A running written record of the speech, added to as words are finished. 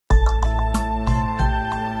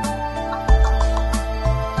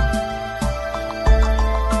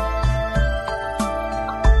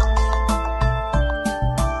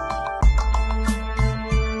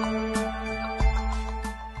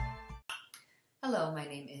Hello, my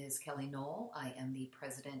name is Kelly Knoll. I am the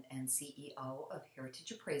President and CEO of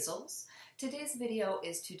Heritage Appraisals. Today's video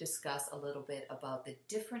is to discuss a little bit about the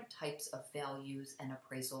different types of values and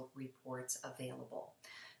appraisal reports available.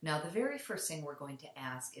 Now, the very first thing we're going to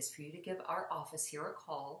ask is for you to give our office here a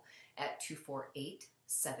call at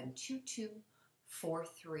 248-722-4319.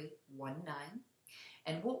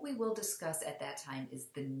 And what we will discuss at that time is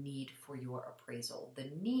the need for your appraisal.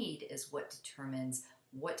 The need is what determines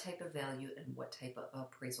what type of value and what type of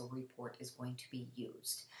appraisal report is going to be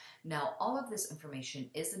used. Now, all of this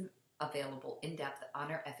information isn't available in depth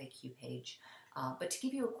on our FAQ page, but to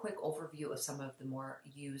give you a quick overview of some of the more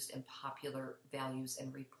used and popular values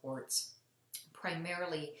and reports,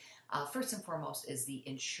 primarily, first and foremost, is the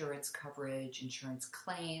insurance coverage, insurance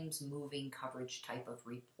claims, moving coverage type of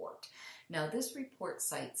report. Now, this report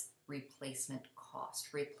cites replacement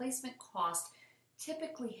cost. Replacement cost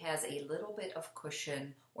typically has a little bit of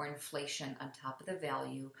cushion or inflation on top of the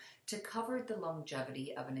value to cover the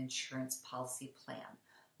longevity of an insurance policy plan.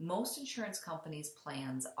 Most insurance companies'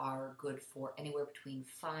 plans are good for anywhere between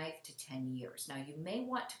 5 to 10 years. Now, you may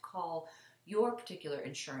want to call your particular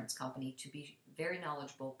insurance company to be very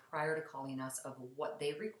knowledgeable prior to calling us of what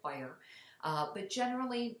they require. But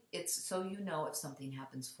generally, it's so you know if something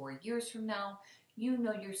happens 4 years from now, you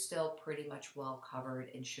know you're still pretty much well covered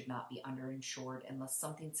and should not be underinsured unless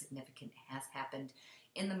something significant has happened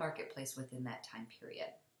in the marketplace within that time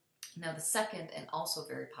period. Now, the second and also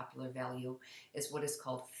very popular value is what is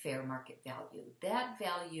called fair market value. That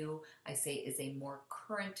value, I say, is a more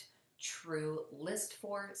current, true list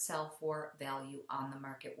for, sell for value on the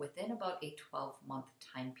market within about a 12-month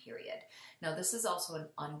time period. Now, this is also an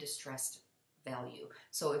undistressed value.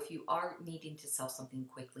 So if you are needing to sell something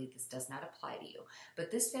quickly, this does not apply to you.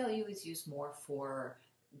 But this value is used more for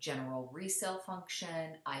general resale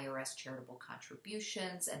function, IRS charitable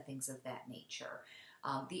contributions, and things of that nature.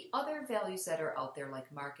 The other values that are out there,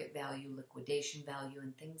 like market value, liquidation value,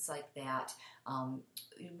 and things like that,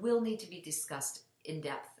 will need to be discussed in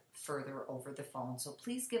depth further over the phone. So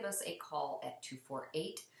please give us a call at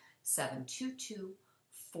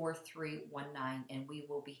 248-722-4319, and we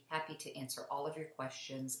will be happy to answer all of your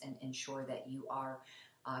questions and ensure that you are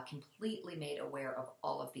completely made aware of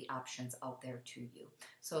all of the options out there to you.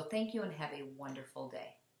 So thank you and have a wonderful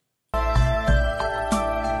day.